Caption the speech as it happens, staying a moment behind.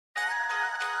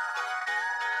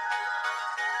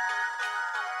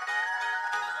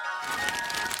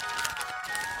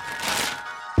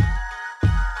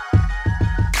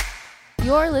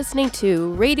You're listening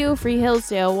to Radio Free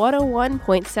Hillsdale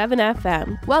 101.7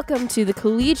 FM. Welcome to the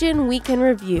Collegian Week in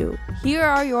Review. Here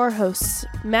are your hosts,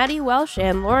 Maddy, Welsh,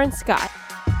 and Lauren Scott.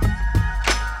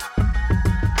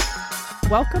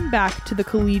 Welcome back to the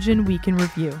Collegian Week in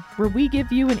Review, where we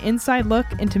give you an inside look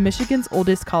into Michigan's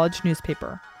oldest college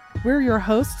newspaper. We're your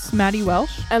hosts, Maddy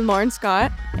Welsh and Lauren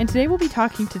Scott, and today we'll be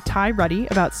talking to Ty Ruddy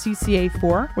about CCA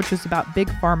IV, which is about Big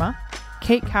Pharma,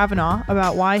 Kate Cavanaugh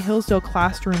about why Hillsdale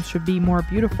classrooms should be more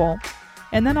beautiful,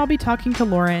 and then I'll be talking to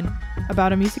Lauren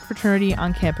about a music fraternity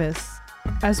on campus,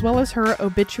 as well as her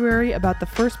obituary about the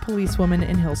first policewoman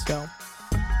in Hillsdale.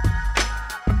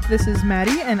 This is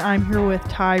Maddy, and I'm here with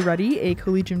Ty Ruddy, a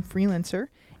Collegian freelancer,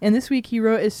 and this week he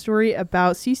wrote a story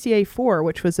about CCA IV,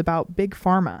 which was about Big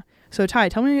Pharma. So Ty,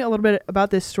 tell me a little bit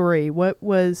about this story. What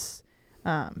was,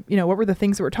 what were the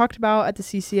things that were talked about at the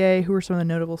CCA? Who were some of the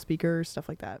notable speakers, stuff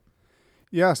like that?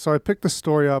 Yeah, so I picked the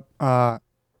story up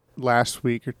last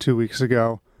week or 2 weeks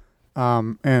ago,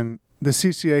 and the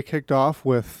CCA kicked off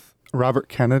with Robert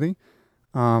Kennedy.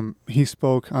 He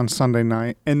spoke on Sunday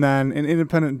night, and then an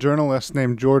independent journalist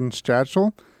named Jordan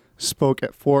Stratchell spoke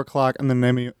at 4 o'clock, and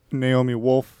then Naomi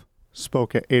Wolf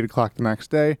spoke at 8 o'clock the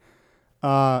next day.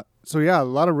 So yeah, a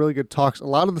lot of really good talks. A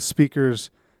lot of the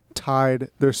speakers tied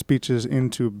their speeches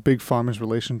into Big Pharma's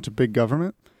relation to big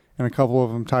government, and a couple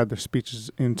of them tied their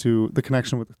speeches into the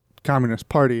connection with the Communist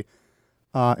Party.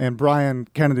 And Brian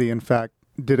Kennedy, in fact,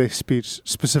 did a speech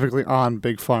specifically on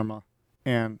Big Pharma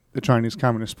and the Chinese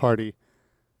Communist Party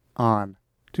on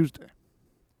Tuesday.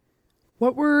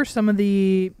 What were some of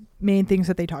the main things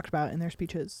that they talked about in their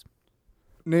speeches?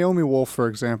 Naomi Wolf, for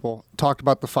example, talked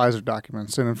about the Pfizer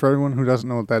documents. And for everyone who doesn't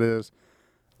know what that is,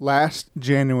 last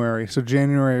January, so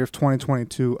January of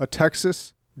 2022, a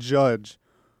Texas judge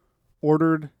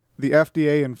ordered the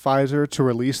FDA and Pfizer to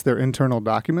release their internal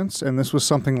documents. And this was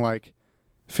something like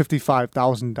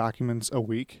 55,000 documents a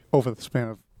week over the span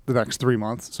of the next 3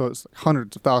 months. So it's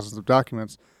hundreds of thousands of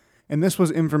documents. And this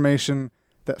was information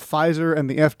that Pfizer and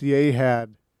the FDA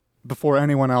had before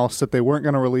anyone else that they weren't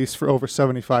going to release for over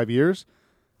 75 years.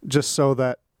 Just so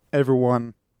that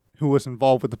everyone who was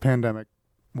involved with the pandemic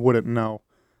wouldn't know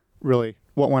really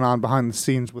what went on behind the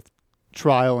scenes with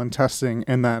trial and testing,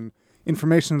 and then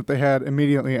information that they had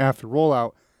immediately after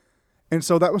rollout. And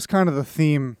so that was kind of the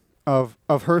theme of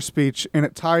her speech, and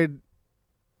it tied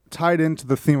into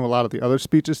the theme of a lot of the other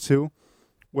speeches too,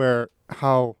 where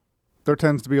how there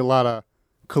tends to be a lot of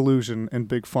collusion in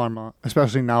Big Pharma,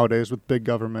 especially nowadays with big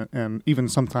government and even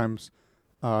sometimes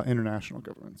international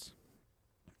governments.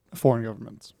 Foreign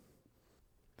governments.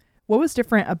 What was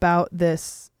different about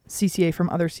this CCA from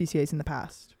other CCAs in the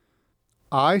past?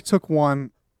 I took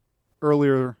one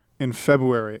earlier in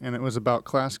February, and it was about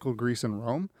classical Greece and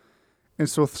Rome. And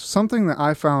so something that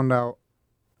I found out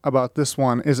about this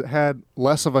one is it had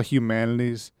less of a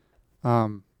humanities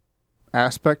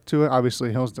aspect to it.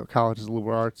 Obviously, Hillsdale College is a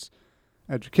liberal arts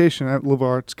education at liberal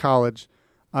arts college.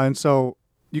 And so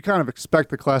you kind of expect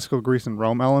the classical Greece and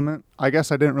Rome element. I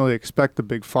guess I didn't really expect the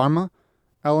Big Pharma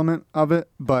element of it,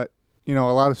 but, a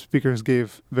lot of speakers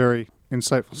gave very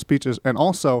insightful speeches. And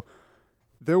also,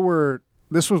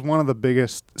 this was one of the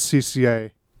biggest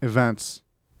CCA events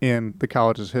in the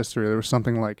college's history. There was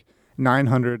something like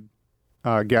 900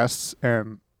 guests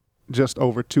and just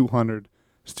over 200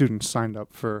 students signed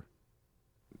up for,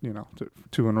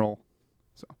 to enroll.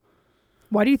 So,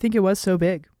 why do you think it was so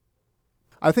big?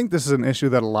 I think this is an issue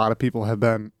that a lot of people have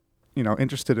been,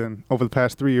 interested in over the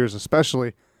past 3 years,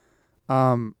 especially.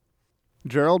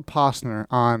 Gerald Posner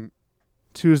on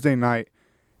Tuesday night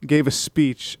gave a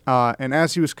speech, and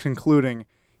as he was concluding,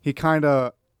 he kind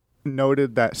of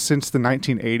noted that since the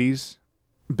 1980s,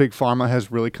 Big Pharma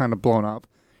has really kind of blown up,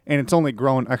 and it's only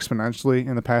grown exponentially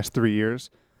in the past 3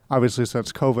 years, obviously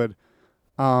since COVID.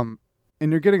 And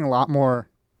you're getting a lot more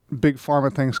Big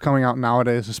Pharma things coming out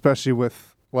nowadays, especially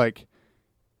with, the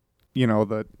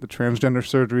transgender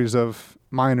surgeries of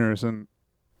minors and,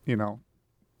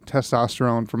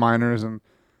 testosterone for minors and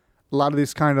a lot of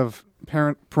these kind of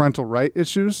parental right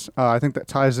issues. I think that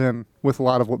ties in with a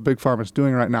lot of what Big Pharma is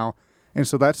doing right now. And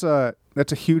so that's a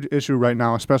huge issue right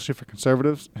now, especially for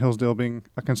conservatives. Hillsdale being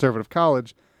a conservative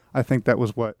college, I think that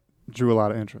was what drew a lot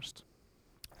of interest.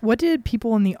 What did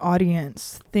people in the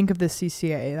audience think of the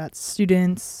CCA? That's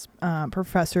students,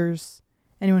 professors,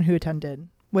 anyone who attended.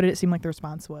 What did it seem like the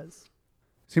response was?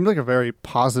 Seemed like a very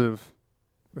positive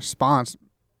response.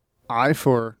 I,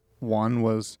 for one,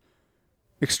 was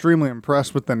extremely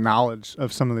impressed with the knowledge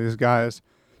of some of these guys.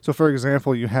 So, for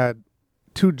example, you had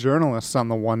 2 journalists on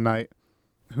the one night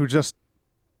who just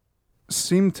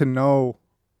seemed to know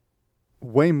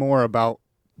way more about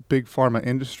Big Pharma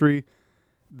industry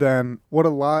than what a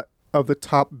lot of the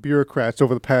top bureaucrats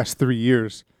over the past 3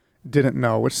 years didn't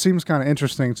know, which seems kind of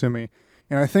interesting to me.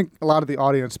 And I think a lot of the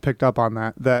audience picked up on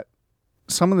that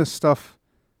some of this stuff,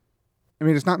 I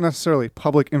mean, it's not necessarily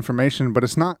public information, but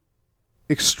it's not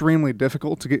extremely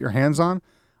difficult to get your hands on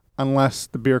unless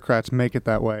the bureaucrats make it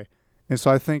that way. And so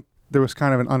I think there was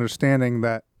kind of an understanding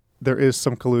that there is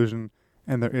some collusion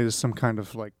and there is some kind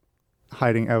of like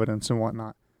hiding evidence and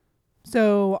whatnot.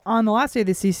 So on the last day of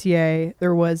the CCA,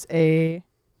 there was a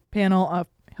panel of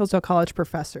Hillsdale College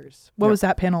professors. What was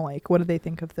that panel like? What did they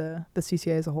think of the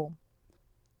CCA as a whole?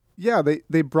 Yeah,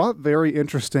 they brought very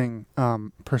interesting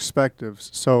perspectives.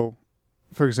 So,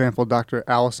 for example, Dr.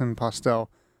 Allison Postel,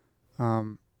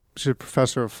 she's a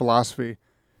professor of philosophy.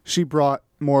 She brought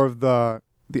more of the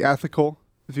ethical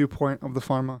viewpoint of the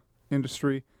pharma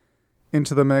industry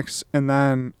into the mix. And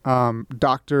then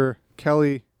Dr.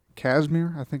 Kelly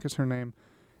Casimir, I think is her name,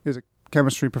 is a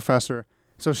chemistry professor.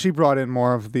 So she brought in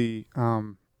more of the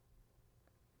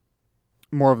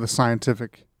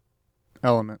scientific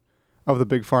element of the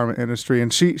big pharma industry.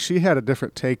 And she had a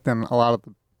different take than a lot of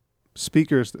the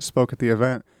speakers that spoke at the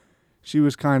event. She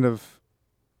was kind of,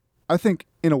 I think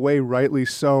in a way rightly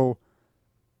so,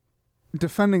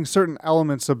 defending certain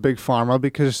elements of big pharma,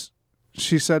 because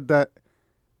she said that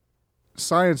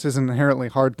science is an inherently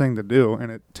hard thing to do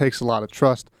and it takes a lot of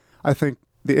trust. I think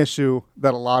the issue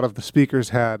that a lot of the speakers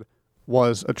had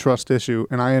was a trust issue,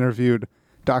 and I interviewed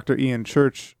Dr. Ian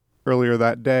Church earlier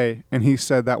that day, and he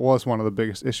said that was one of the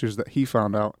biggest issues that he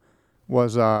found out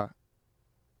was a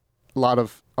lot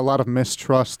of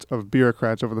mistrust of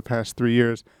bureaucrats over the past 3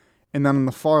 years. And then on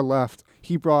the far left,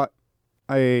 he brought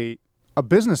a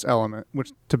business element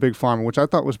to Big Pharma, which I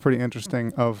thought was pretty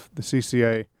interesting of the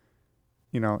CCA,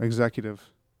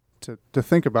 executive to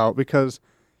think about, because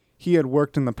he had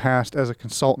worked in the past as a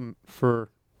consultant for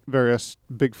various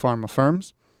big pharma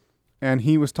firms, and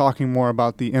he was talking more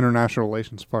about the international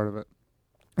relations part of it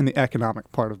and the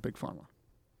economic part of big pharma.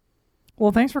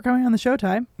 Well, thanks for coming on the show,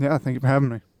 Ty. Yeah, thank you for having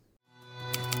me.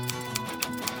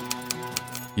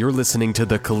 You're listening to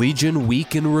the Collegian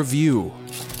Week in Review.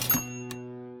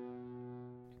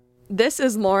 This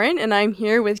is Lauren, and I'm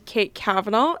here with Kate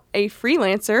Cavanaugh, a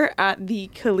freelancer at the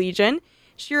Collegian.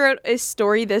 She wrote a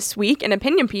story this week, an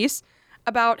opinion piece,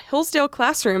 about Hillsdale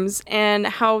classrooms and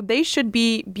how they should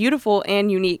be beautiful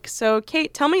and unique. So,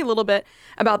 Kate, tell me a little bit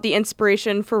about the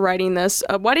inspiration for writing this.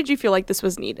 Why did you feel like this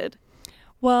was needed?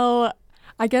 Well,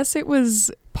 I guess it was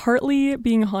partly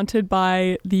being haunted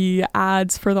by the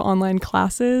ads for the online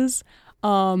classes,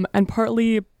 and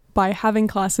partly by having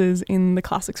classes in the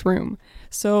classics room.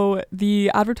 So the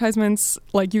advertisements,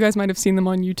 like you guys might have seen them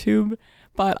on YouTube,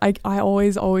 but I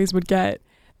always would get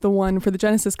the one for the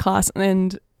Genesis class,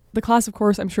 and the class, of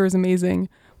course, I'm sure is amazing,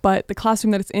 but the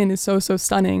classroom that it's in is so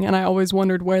stunning, and I always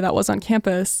wondered where that was on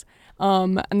campus.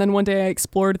 And then one day I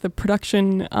explored the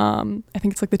production, I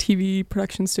think it's like the TV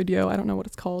production studio, I don't know what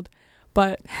it's called,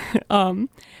 but, and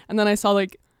then I saw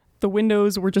like the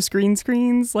windows were just green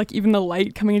screens, like even the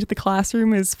light coming into the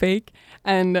classroom is fake.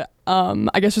 And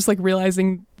I guess just like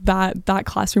realizing that that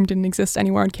classroom didn't exist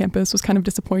anywhere on campus was kind of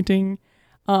disappointing.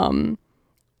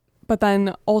 But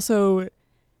then also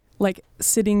like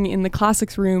sitting in the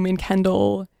classics room in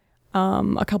Kendall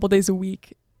a couple days a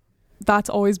week,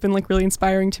 that's always been like really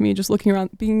inspiring to me, just looking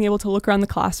around, being able to look around the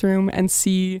classroom and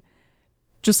see,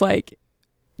 just like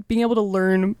being able to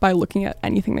learn by looking at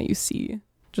anything that you see.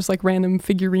 Just like random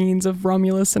figurines of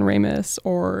Romulus and Remus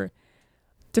or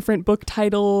different book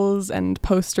titles and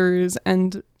posters.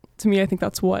 And to me, I think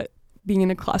that's what being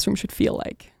in a classroom should feel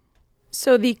like.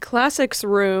 So the classics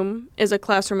room is a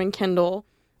classroom in Kendall,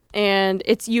 and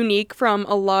it's unique from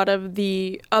a lot of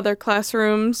the other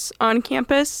classrooms on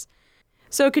campus.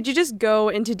 So could you just go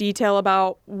into detail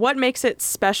about what makes it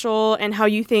special and how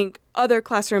you think other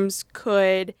classrooms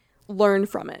could learn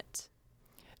from it?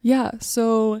 Yeah,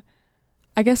 so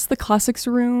I guess the classics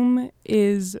room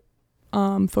is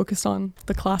focused on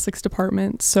the classics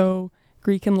department, so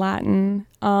Greek and Latin,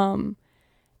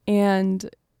 and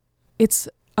it's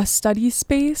a study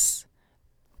space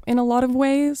in a lot of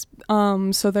ways.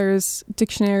 So there's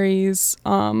dictionaries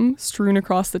strewn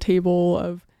across the table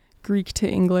of Greek to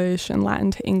English and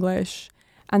Latin to English,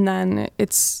 and then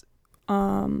it's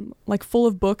like full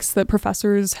of books that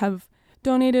professors have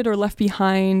donated or left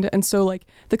behind. And so like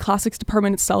the classics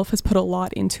department itself has put a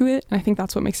lot into it, and I think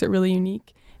that's what makes it really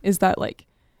unique, is that like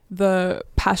the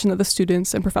passion that the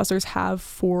students and professors have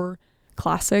for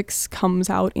classics comes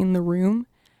out in the room.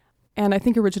 And I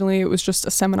think originally it was just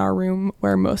a seminar room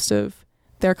where most of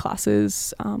their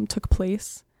classes took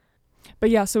place. But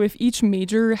yeah, so if each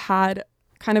major had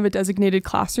kind of a designated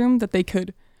classroom that they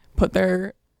could put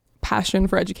their passion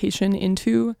for education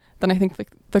into, then I think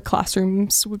the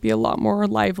classrooms would be a lot more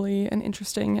lively and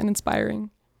interesting and inspiring.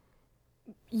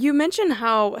 You mentioned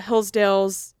how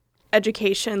Hillsdale's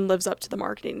education lives up to the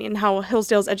marketing and how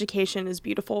Hillsdale's education is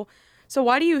beautiful. So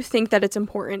why do you think that it's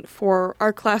important for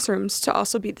our classrooms to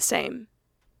also be the same?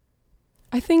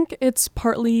 I think it's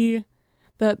partly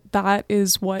that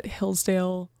is what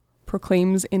Hillsdale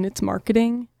proclaims in its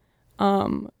marketing.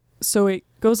 So it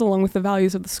goes along with the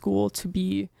values of the school to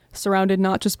be surrounded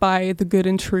not just by the good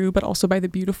and true, but also by the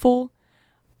beautiful.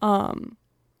 And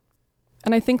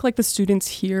I think like the students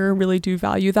here really do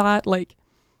value that. Like,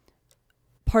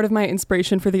 part of my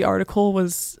inspiration for the article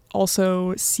was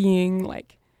also seeing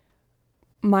like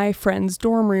my friends'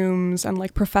 dorm rooms and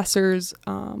like professors'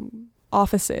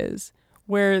 offices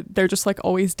where they're just like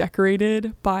always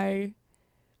decorated by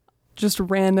just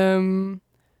random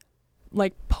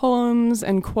like poems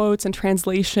and quotes and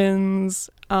translations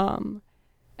and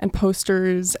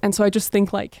posters. And so I just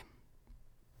think like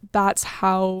that's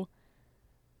how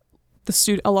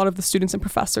a lot of the students and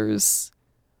professors,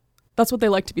 that's what they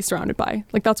like to be surrounded by.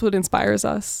 Like that's what inspires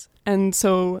us. And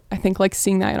so I think like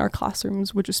seeing that in our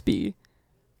classrooms would just be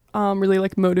really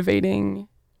like motivating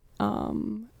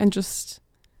and just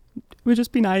would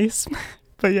just be nice.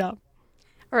 But yeah.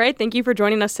 All right. Thank you for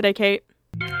joining us today, Kate.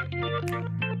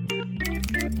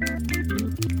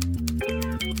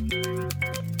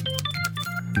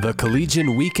 The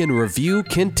Collegian Week in Review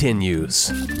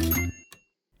continues.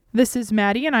 This is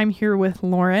Maddy, and I'm here with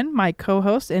Lauren, my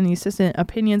co-host and the assistant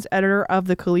opinions editor of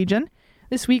the Collegian.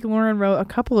 This week, Lauren wrote a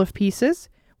couple of pieces.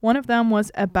 One of them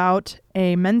was about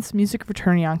a men's music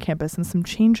fraternity on campus and some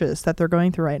changes that they're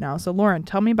going through right now. So, Lauren,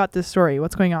 tell me about this story.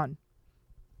 What's going on?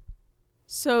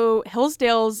 So,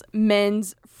 Hillsdale's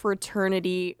men's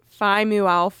fraternity, Phi Mu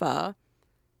Alpha,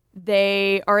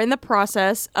 they are in the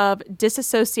process of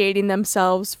disassociating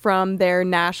themselves from their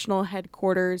national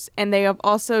headquarters, and they have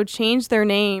also changed their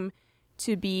name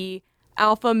to be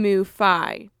Alpha Mu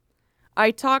Phi.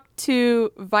 I talked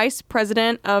to Vice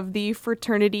President of the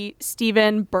fraternity,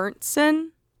 Stephen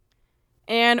Berntson,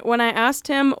 and when I asked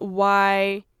him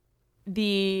why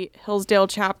the Hillsdale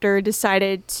chapter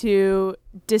decided to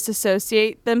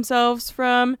disassociate themselves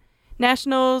from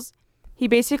nationals, he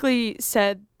basically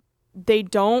said they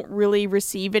don't really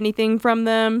receive anything from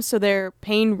them, so they're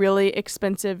paying really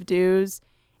expensive dues,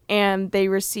 and they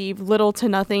receive little to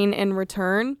nothing in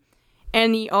return.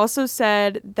 And he also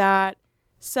said that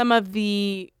some of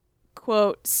the,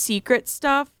 quote, secret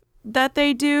stuff that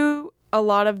they do, a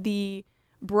lot of the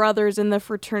brothers in the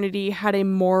fraternity had a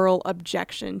moral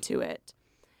objection to it.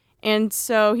 And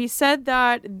so he said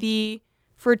that the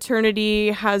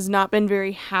fraternity has not been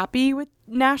very happy with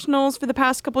nationals for the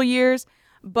past couple years,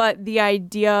 but the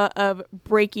idea of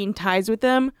breaking ties with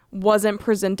them wasn't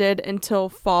presented until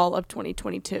fall of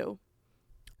 2022.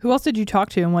 Who else did you talk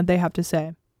to and what they have to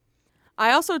say?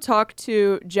 I also talked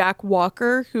to Jack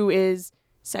Walker, who is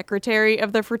secretary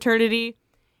of the fraternity,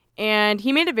 and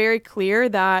he made it very clear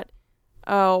that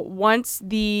once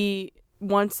the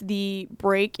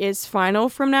break is final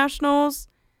from nationals,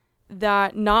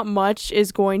 that not much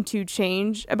is going to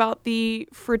change about the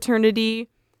fraternity.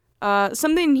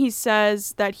 Something he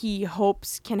says that he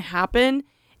hopes can happen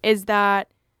is that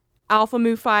Alpha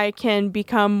Mu Phi can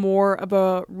become more of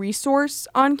a resource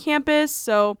on campus.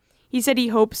 So he said he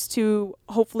hopes to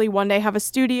hopefully one day have a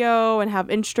studio and have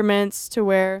instruments to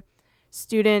where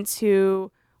students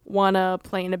who want to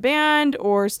play in a band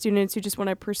or students who just want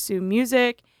to pursue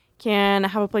music can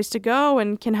have a place to go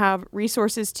and can have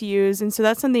resources to use. And so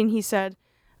that's something he said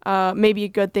maybe a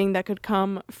good thing that could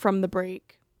come from the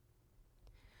break.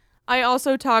 I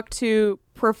also talked to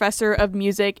Professor of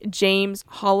Music James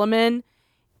Holloman.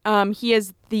 He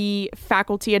is the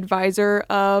faculty advisor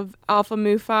of Alpha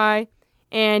Mu Phi,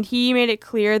 and he made it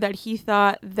clear that he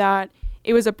thought that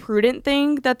it was a prudent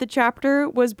thing that the chapter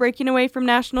was breaking away from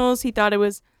nationals. He thought it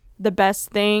was the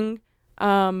best thing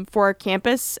for our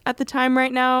campus at the time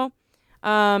right now.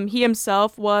 He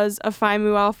himself was a Phi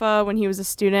Mu Alpha when he was a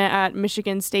student at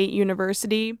Michigan State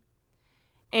University.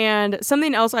 And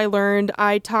something else I learned,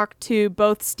 I talked to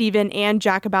both Stephen and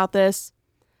Jack about this.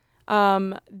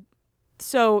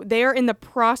 So they are in the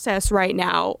process right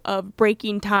now of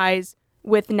breaking ties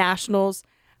with nationals.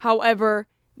 However,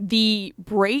 the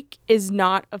break is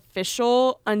not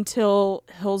official until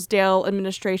Hillsdale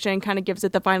administration kind of gives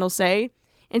it the final say.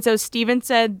 And so Stephen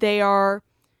said they are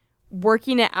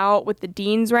working it out with the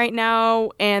deans right now,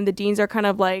 and the deans are kind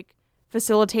of like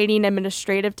facilitating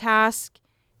administrative tasks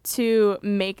to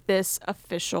make this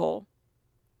official.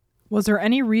 Was there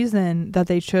any reason that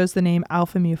they chose the name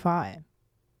Alpha Mu Phi?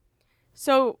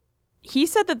 So he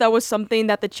said that that was something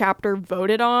that the chapter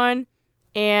voted on,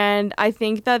 and I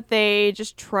think that they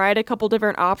just tried a couple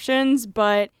different options,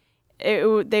 but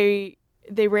they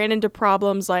ran into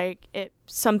problems like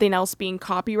something else being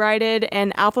copyrighted,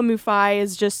 and Alpha Mu Phi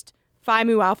is just Phi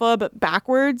Mu Alpha but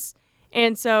backwards,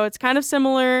 and so it's kind of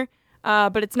similar,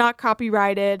 but it's not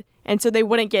copyrighted, and so they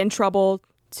wouldn't get in trouble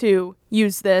to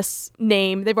use this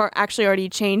name. They've actually already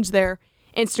changed their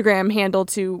Instagram handle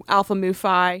to Alpha Mu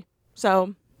Phi,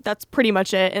 so that's pretty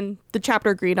much it, and the chapter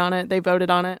agreed on it. They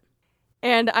voted on it.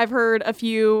 And I've heard a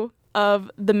few of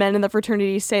the men in the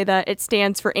fraternity say that it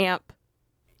stands for AMP.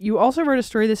 You also wrote a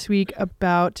story this week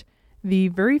about the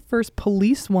very first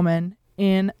police woman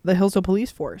in the Hillsdale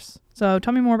police force. So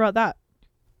tell me more about that.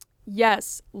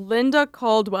 Yes, Linda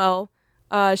Caldwell.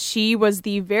 She was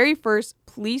the very first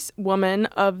police woman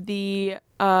of the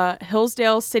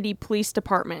Hillsdale City Police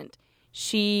Department.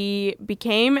 She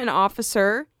became an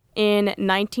officer in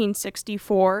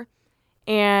 1964,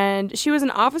 and she was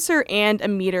an officer and a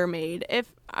meter maid.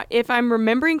 If I'm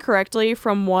remembering correctly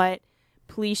from what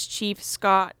Police Chief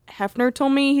Scott Hefner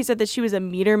told me, he said that she was a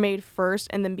meter maid first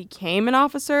and then became an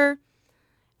officer.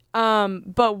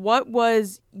 But what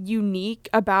was unique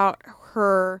about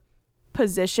her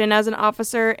position as an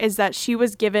officer is that she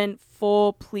was given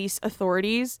full police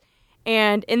authorities,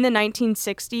 and in the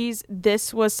 1960s,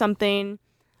 this was something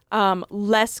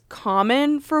less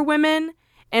common for women.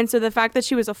 And so the fact that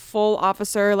she was a full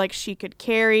officer, like she could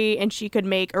carry and she could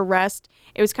make arrest,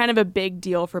 it was kind of a big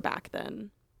deal for back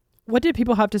then. What did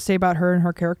people have to say about her and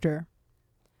her character?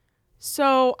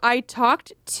 So I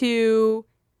talked to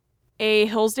a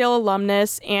Hillsdale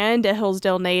alumnus and a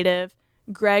Hillsdale native,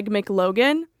 Greg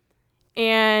McLogan,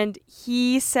 and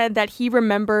he said that he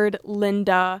remembered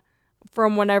Linda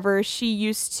from whenever she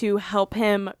used to help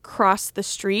him cross the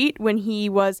street when he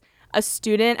was a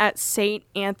student at St.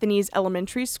 Anthony's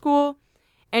Elementary School.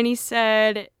 And he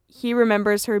said he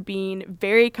remembers her being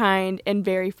very kind and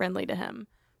very friendly to him.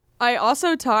 I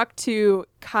also talked to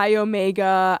Chi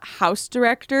Omega House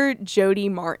Director Jody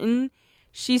Martin.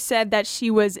 She said that she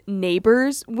was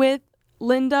neighbors with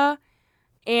Linda,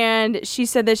 and she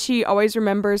said that she always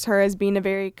remembers her as being a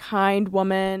very kind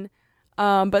woman.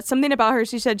 But something about her,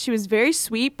 she said she was very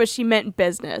sweet, but she meant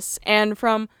business. And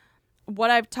from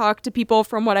what I've talked to people,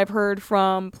 from what I've heard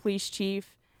from Police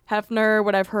Chief Hefner,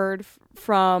 what I've heard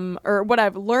from, or what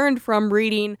I've learned from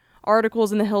reading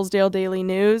articles in the Hillsdale Daily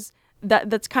News,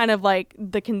 that's kind of like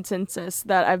the consensus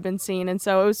that I've been seeing. And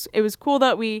so it was cool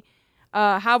that we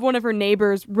have one of her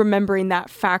neighbors remembering that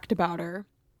fact about her.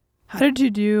 How did you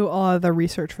do all of the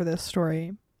research for this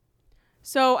story?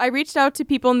 So I reached out to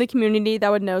people in the community that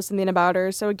would know something about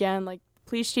her. So again, like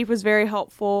police chief was very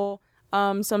helpful.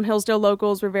 Some Hillsdale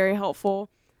locals were very helpful.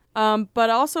 But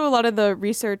also a lot of the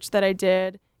research that I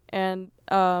did and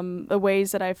the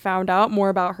ways that I found out more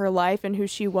about her life and who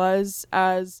she was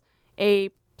as a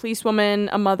policewoman,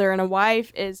 a mother, and a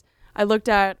wife is I looked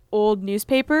at old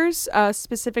newspapers,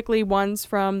 specifically ones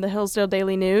from the Hillsdale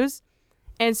Daily News.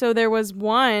 And so there was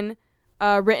one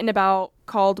written about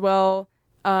Caldwell,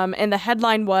 and the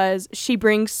headline was, "She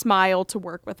brings smile to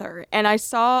work with her." And I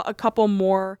saw a couple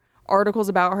more articles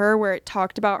about her where it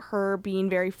talked about her being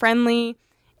very friendly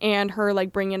and her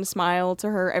like bringing a smile to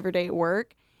her everyday at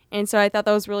work. And so I thought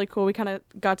that was really cool. We kind of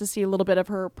got to see a little bit of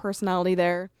her personality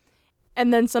there.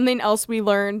 And then something else we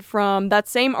learned from that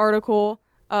same article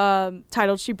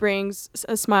titled "She Brings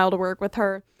a Smile to Work with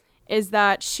Her" is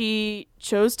that she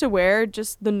chose to wear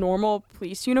just the normal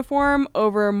police uniform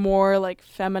over a more like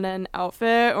feminine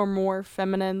outfit or more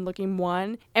feminine looking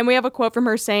one. And we have a quote from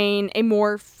her saying a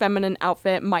more feminine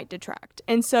outfit might detract.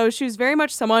 And so she was very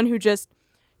much someone who just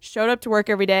showed up to work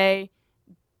every day,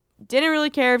 didn't really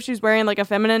care if she was wearing like a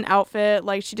feminine outfit.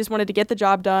 Like she just wanted to get the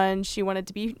job done. She wanted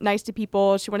to be nice to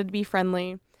people. She wanted to be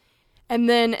friendly. And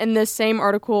then in this same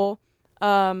article,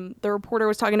 the reporter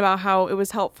was talking about how it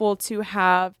was helpful to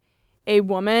have a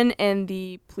woman in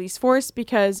the police force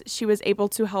because she was able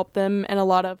to help them in a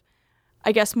lot of,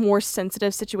 I guess, more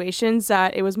sensitive situations,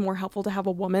 that it was more helpful to have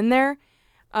a woman there.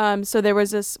 So there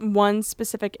was this one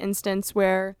specific instance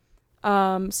where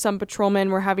some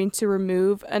patrolmen were having to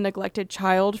remove a neglected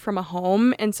child from a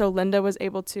home. And so Linda was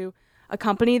able to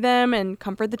accompany them and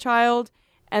comfort the child.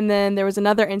 And then there was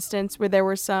another instance where there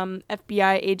were some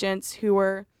FBI agents who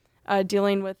were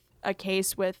dealing with a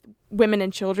case with women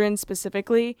and children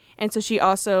specifically. And so she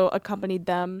also accompanied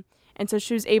them. And so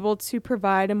she was able to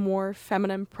provide a more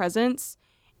feminine presence.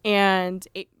 And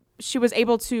she was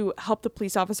able to help the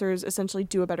police officers essentially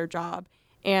do a better job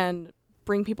and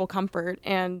bring people comfort.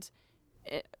 And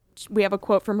we have a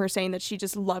quote from her saying that she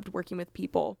just loved working with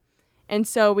people. And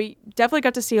so we definitely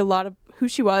got to see a lot of who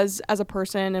she was as a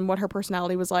person and what her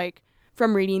personality was like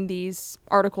from reading these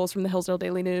articles from the Hillsdale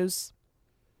Daily News.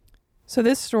 So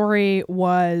this story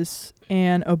was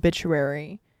an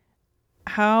obituary.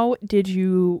 How did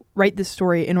you write this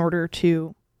story in order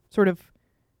to sort of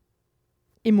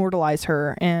immortalize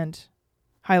her and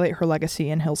highlight her legacy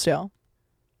in Hillsdale?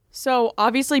 So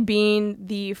obviously being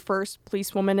the first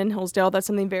policewoman in Hillsdale, that's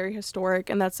something very historic,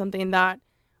 and that's something that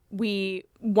we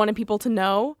wanted people to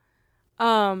know.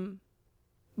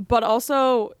 But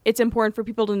also it's important for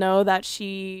people to know that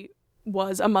she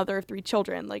was a mother of 3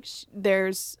 children. Like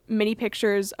there's many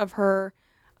pictures of her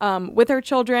with her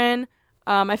children.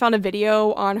 I found a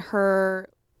video on her,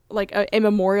 like a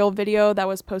memorial video that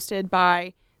was posted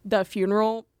by the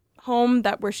funeral home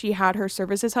where she had her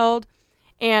services held.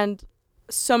 And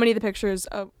so many of the pictures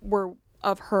were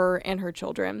of her and her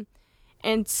children.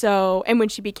 And when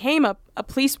she became a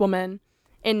policewoman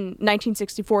in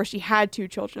 1964, she had 2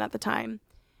 children at the time.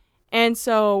 And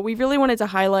so we really wanted to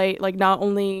highlight like not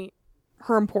only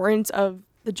her importance of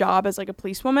the job as like a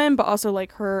policewoman, but also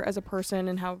like her as a person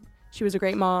and how she was a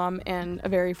great mom and a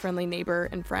very friendly neighbor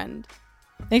and friend.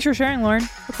 Thanks for sharing, Lauren.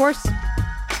 Of course.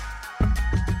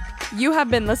 You have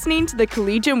been listening to the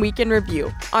Collegian Week in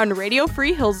Review on Radio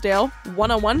Free Hillsdale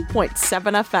 101.7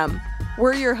 FM.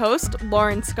 We're your host,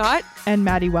 Lauren Scott and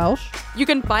Maddy Welsh. You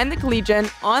can find the Collegian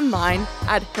online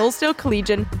at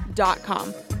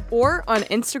hillsdalecollegian.com or on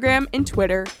Instagram and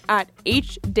Twitter at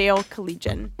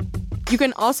hdalecollegian. You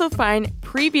can also find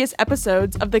previous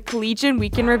episodes of the Collegian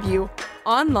Week in Review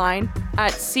online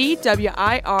at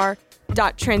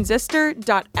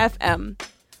cwir.transistor.fm.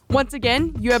 Once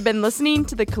again, you have been listening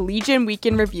to the Collegian Week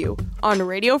in Review on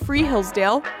Radio Free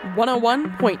Hillsdale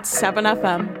 101.7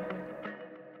 FM.